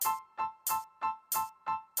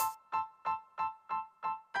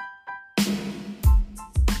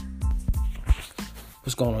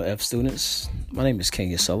What's going on, F students? My name is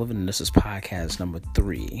Kenya Sullivan, and this is podcast number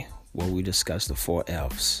 3, where we discuss the 4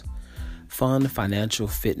 F's: fun, financial,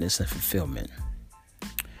 fitness, and fulfillment.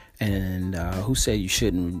 And who said you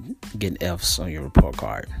shouldn't get F's on your report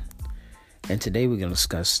card? And today we're going to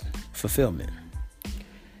discuss fulfillment.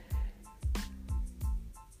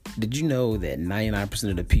 Did you know that 99%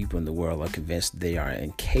 of the people in the world are convinced they are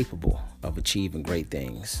incapable of achieving great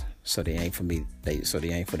things? So they ain't for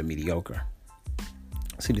the mediocre.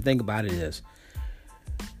 See, the thing about it is,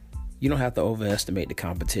 you don't have to overestimate the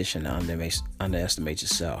competition to underestimate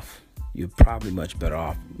yourself. You're probably much better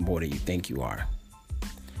off more than you think you are.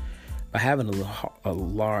 By having a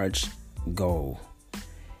large goal,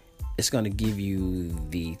 it's going to give you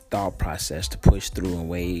the thought process to push through in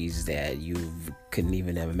ways that you couldn't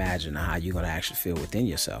even imagine how you're going to actually feel within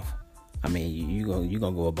yourself. I mean, you're going to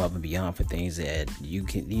go above and beyond for things that you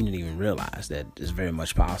didn't even realize that is very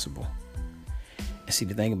much possible. And see,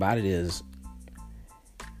 the thing about it is,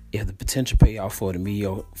 if the potential payoff for a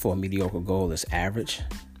mediocre goal is average,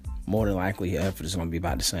 more than likely your effort is going to be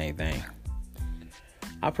about the same thing.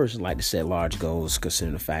 I personally like to set large goals,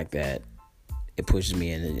 considering the fact that it pushes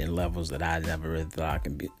me in levels that I never really thought I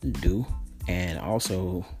can do. And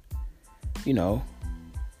also,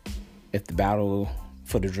 if the battle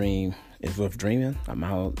for the dream is worth dreaming, I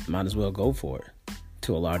might as well go for it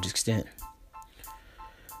to a large extent.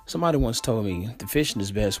 Somebody once told me the fishing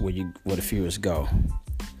is best where the fewest go.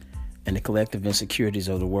 And the collective insecurities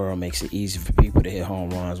of the world makes it easy for people to hit home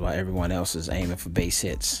runs while everyone else is aiming for base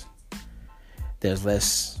hits. There's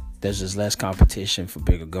just less competition for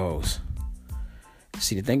bigger goals.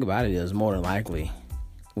 See, the thing about it is, more than likely,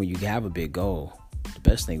 when you have a big goal, the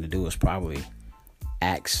best thing to do is probably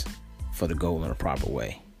ask for the goal in a proper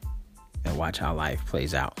way and watch how life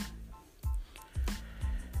plays out.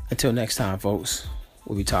 Until next time, folks,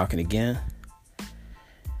 we'll be talking again,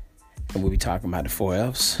 and we'll be talking about the 4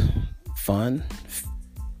 F's: fun,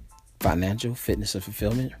 financial, fitness, and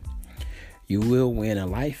fulfillment. You will win in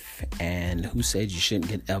life, and who said you shouldn't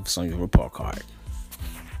get F's on your report card?